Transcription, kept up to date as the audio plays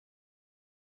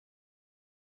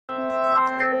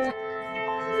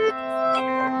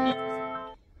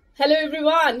Hello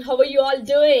everyone, how are you all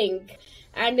doing?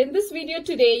 And in this video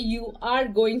today, you are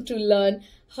going to learn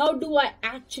how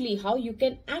you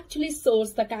can actually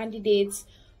source the candidates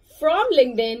from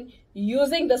LinkedIn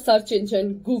using the search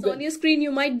engine Google. So on your screen,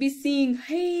 you might be seeing,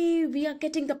 hey, we are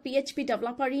getting the PHP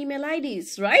developer email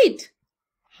IDs, right?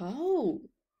 How?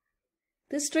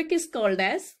 This trick is called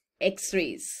as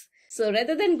X-rays. So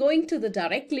rather than going to the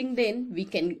direct LinkedIn, we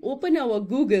can open our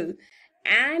Google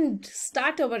and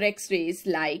start our X-rays.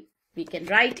 Like we can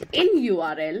write in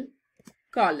URL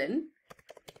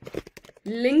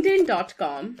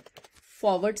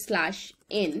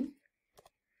linkedin.com/in.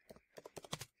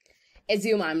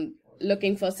 Assume I'm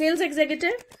looking for sales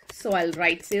executive, so I'll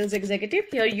write sales executive.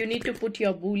 Here you need to put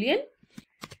your boolean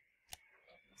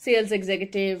sales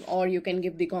executive, or you can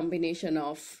give the combination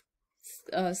of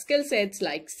skill sets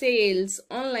like sales,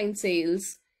 online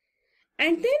sales,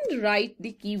 and then write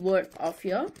the keyword of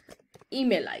your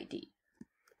email ID.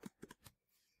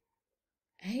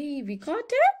 Hey, we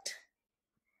got it,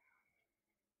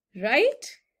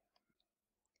 right?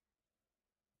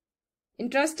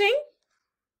 Interesting.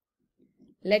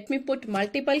 Let me put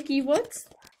multiple keywords.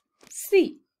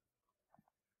 See.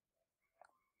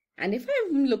 And if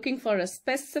I'm looking for a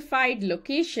specified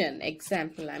location,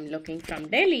 example, I'm looking from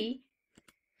Delhi,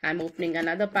 I'm opening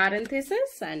another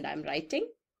parenthesis and I'm writing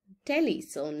Delhi.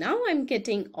 So now I'm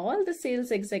getting all the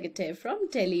sales executive from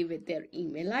Delhi with their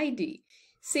email ID.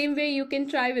 Same way you can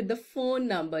try with the phone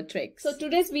number tricks. So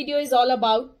today's video is all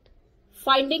about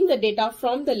finding the data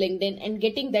from the LinkedIn and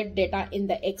getting that data in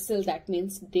the Excel. That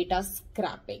means data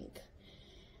scrapping.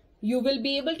 You will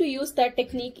be able to use that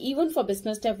technique even for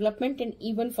business development and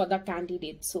even for the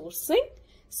candidate sourcing.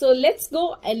 So let's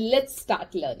go and let's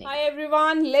start learning. Hi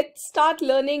everyone, let's start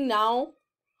learning now.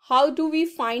 How do we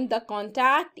find the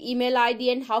contact, email ID,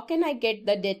 and how can I get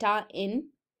the data in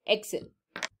Excel?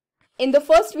 In the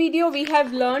first video, we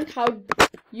have learned how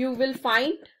you will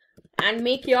find and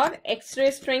make your X-ray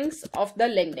strings of the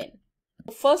LinkedIn.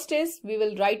 First is we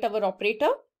will write our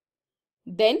operator,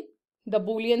 then the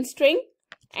boolean string.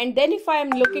 And then if I am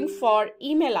looking for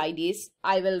email IDs,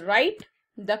 I will write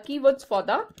the keywords for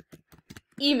the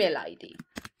email ID.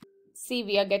 See,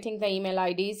 we are getting the email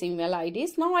IDs.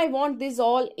 Now I want this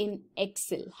all in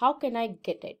Excel. How can I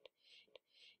get it?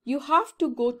 You have to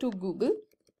go to Google,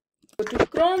 go to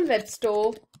Chrome Web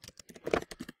Store,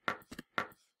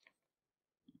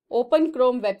 open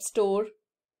Chrome Web Store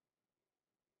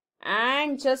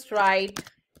and just write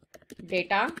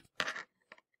data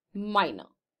miner.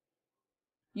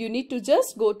 You need to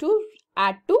just go to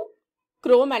add to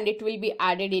Chrome and it will be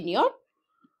added in your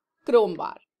Chrome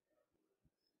bar.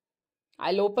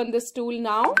 I'll open this tool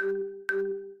now.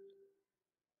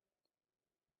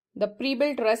 The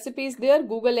pre-built recipe is there,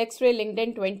 Google X-ray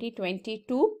LinkedIn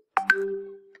 2022.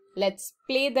 Let's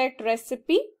play that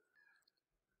recipe,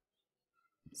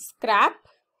 scrap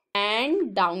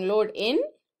and download in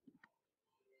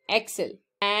Excel.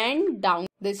 And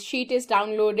this sheet is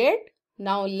downloaded.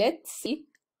 Now let's see.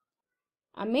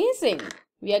 Amazing.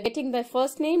 We are getting the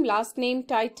first name, last name,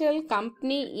 title,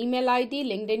 company, email ID,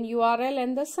 LinkedIn URL,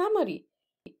 and the summary.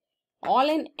 All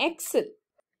in Excel.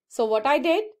 So what I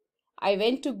did, I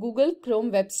went to Google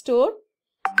Chrome Web Store,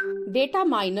 data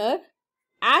miner,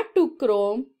 add to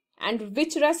Chrome, and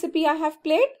which recipe I have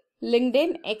played?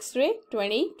 LinkedIn X-ray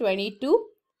 2022,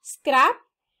 scrap,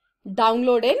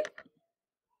 download in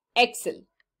Excel.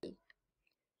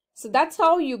 So that's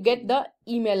how you get the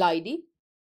email ID.